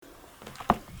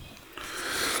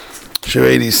Shir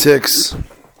 86,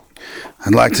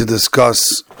 I'd like to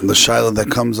discuss the shiloh that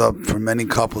comes up for many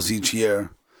couples each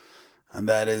year, and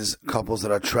that is couples that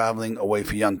are traveling away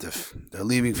for Yontif. They're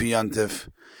leaving for Yontif.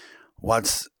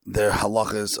 What's their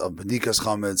halachas of bedikas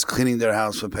chametz, cleaning their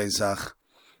house for Pesach,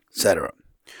 etc.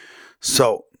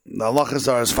 So, the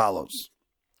halachas are as follows.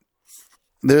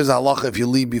 There's a halacha if you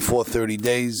leave before 30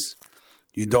 days,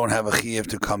 you don't have a chiyuv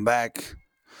to come back.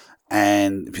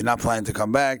 And if you're not planning to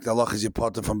come back, the halacha is you're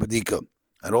parted from bedika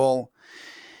at all.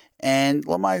 And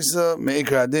l'maisa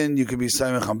me'ikra adin, you could be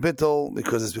saimech on bittul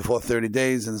because it's before 30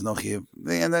 days and there's no chiyuv.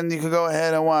 And then you can go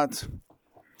ahead and what?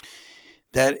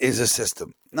 That is a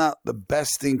system. Now, the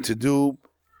best thing to do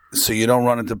so you don't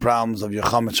run into problems of your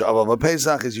chametz of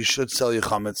Pesach is you should sell your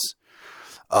chametz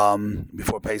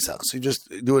before Pesach. So you just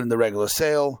do it in the regular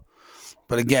sale.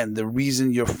 But again, the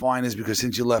reason you're fine is because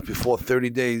since you left before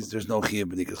 30 days, there's no chiyuv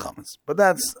b'dikas chametz. But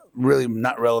that's really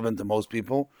not relevant to most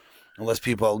people, unless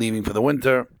people are leaving for the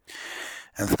winter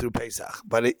and through Pesach.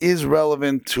 But it is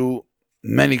relevant to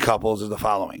many couples is the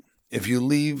following. If you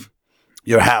leave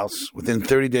your house within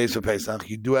 30 days for Pesach,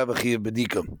 you do have a chiyuv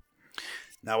b'dika.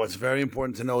 Now, what's very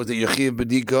important to know is that your chiyuv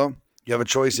b'dika, you have a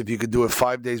choice if you could do it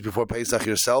 5 days before Pesach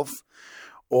yourself,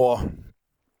 or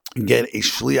get a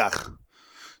shliach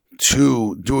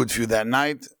to do it for you that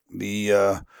night.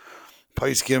 The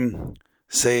Paiskim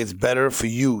say it's better for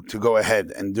you to go ahead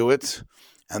and do it.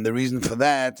 And the reason for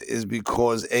that is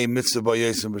because a mitzvah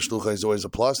b'yosem b'shlucha is always a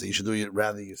plus, that you should do it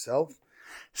rather yourself.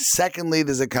 Secondly,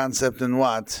 there's a concept in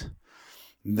what?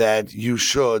 That you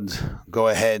should go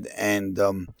ahead and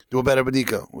do a better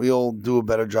bedika. We'll do a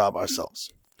better job ourselves.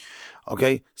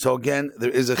 Okay? So again, there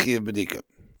is a chiyuv bedika.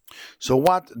 So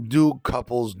what do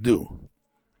couples do?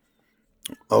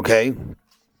 Okay,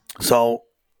 so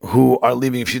who are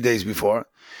leaving a few days before,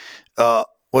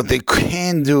 what they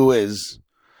can do is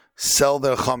sell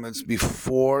their chametz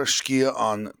before Shkia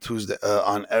on Tuesday,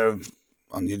 on Erev,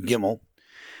 on Yud Gimel.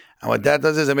 And what that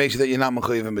does is it makes sure that you're not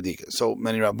mechuyev in bedika. So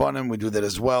many Rabbanim, we do that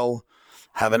as well,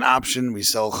 have an option. We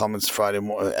sell chametz Friday,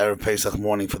 Erev Pesach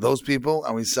morning for those people,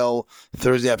 and we sell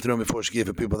Thursday afternoon before Shkia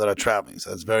for people that are traveling.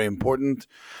 So that's very important.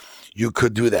 You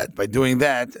could do that. By doing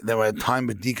that, then by the time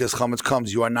bedikas chametz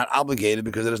comes, you are not obligated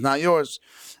because it is not yours.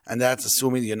 And that's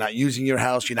assuming you're not using your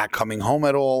house, you're not coming home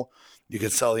at all. You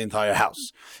could sell the entire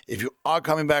house. If you are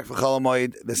coming back for Chol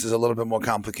HaMoed, this is a little bit more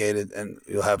complicated, and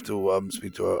you'll have to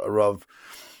speak to a Rav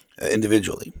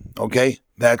individually. Okay?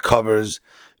 That covers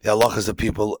the halachas of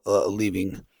people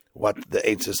leaving, what the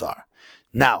eitzes are.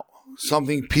 Now,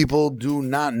 something people do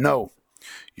not know.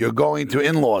 You're going to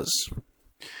in-laws.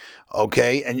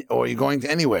 Okay, or you're going to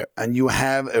anywhere, and you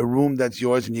have a room that's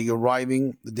yours, and you're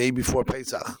arriving the day before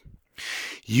Pesach.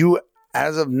 You,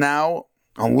 as of now,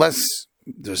 unless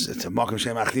it's a makom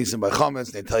shem achnisim by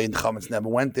chametz, they tell you the chametz never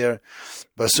went there,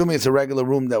 but assuming it's a regular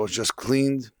room that was just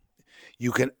cleaned,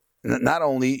 you can not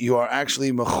only you are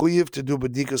actually mechuyev to do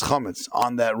bedikas chametz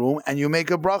on that room, and you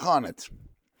make a bracha on it.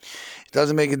 It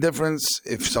doesn't make a difference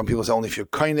if some people say only if you're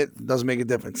kain it doesn't make a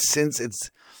difference since it's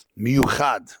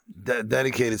miyuchad,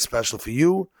 dedicated special for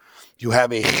you. You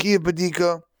have a chiyuv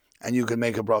bedika, and you can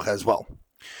make a bracha as well.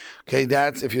 Okay,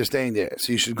 that's if you're staying there.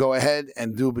 So you should go ahead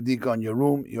and do bedika on your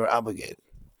room. You're obligated.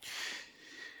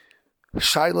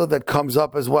 Shiloh that comes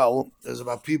up as well is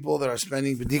about people that are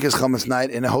spending bedikas chametz night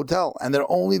in a hotel, and they're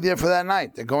only there for that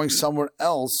night. They're going somewhere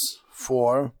else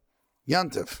for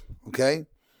Yantif. Okay,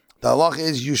 the halach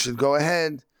is you should go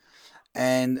ahead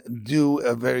and do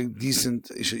a very decent,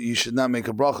 you should not make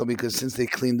a bracha because since they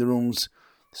clean the rooms,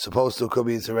 supposed to, could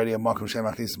be it's already a makom shem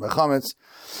achnisim b'chametz,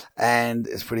 and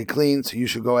it's pretty clean, so you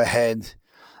should go ahead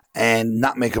and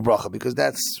not make a bracha because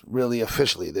that's really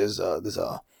officially, there's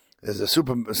a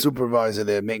supervisor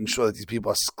there making sure that these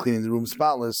people are cleaning the room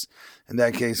spotless. In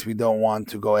that case, we don't want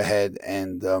to go ahead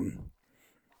and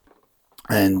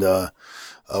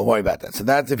worry about that. So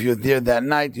that's if you're there that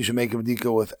night, you should make a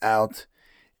bedika without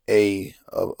you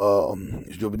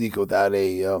should do a bedika without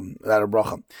a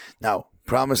bracha. Now,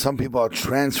 problem is some people are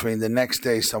transferring the next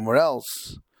day somewhere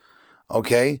else.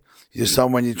 Okay, you're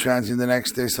transferring the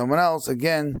next day somewhere else.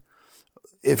 Again,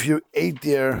 if you ate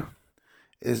there,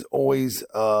 is always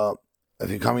if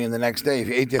you're coming in the next day. If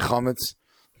you ate there chametz,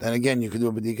 then again you can do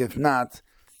a bedika. If not,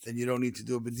 then you don't need to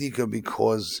do a bedika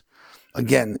because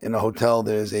again in a hotel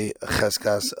there is a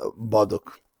cheskas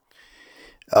baduk.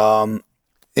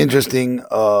 Interesting,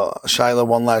 Shaila,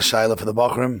 one last Shaila for the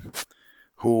Bachrim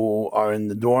who are in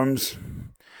the dorms.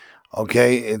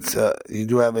 Okay, it's you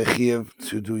do have a chiyuv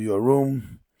to do your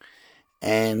room,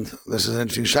 and this is an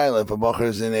interesting Shaila. If a Bachar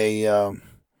is in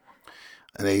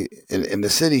the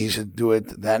city, he should do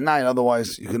it that night.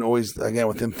 Otherwise, you can always, again,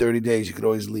 within 30 days, you could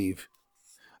always leave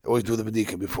Always do the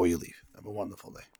B'dika before you leave. Have a wonderful day.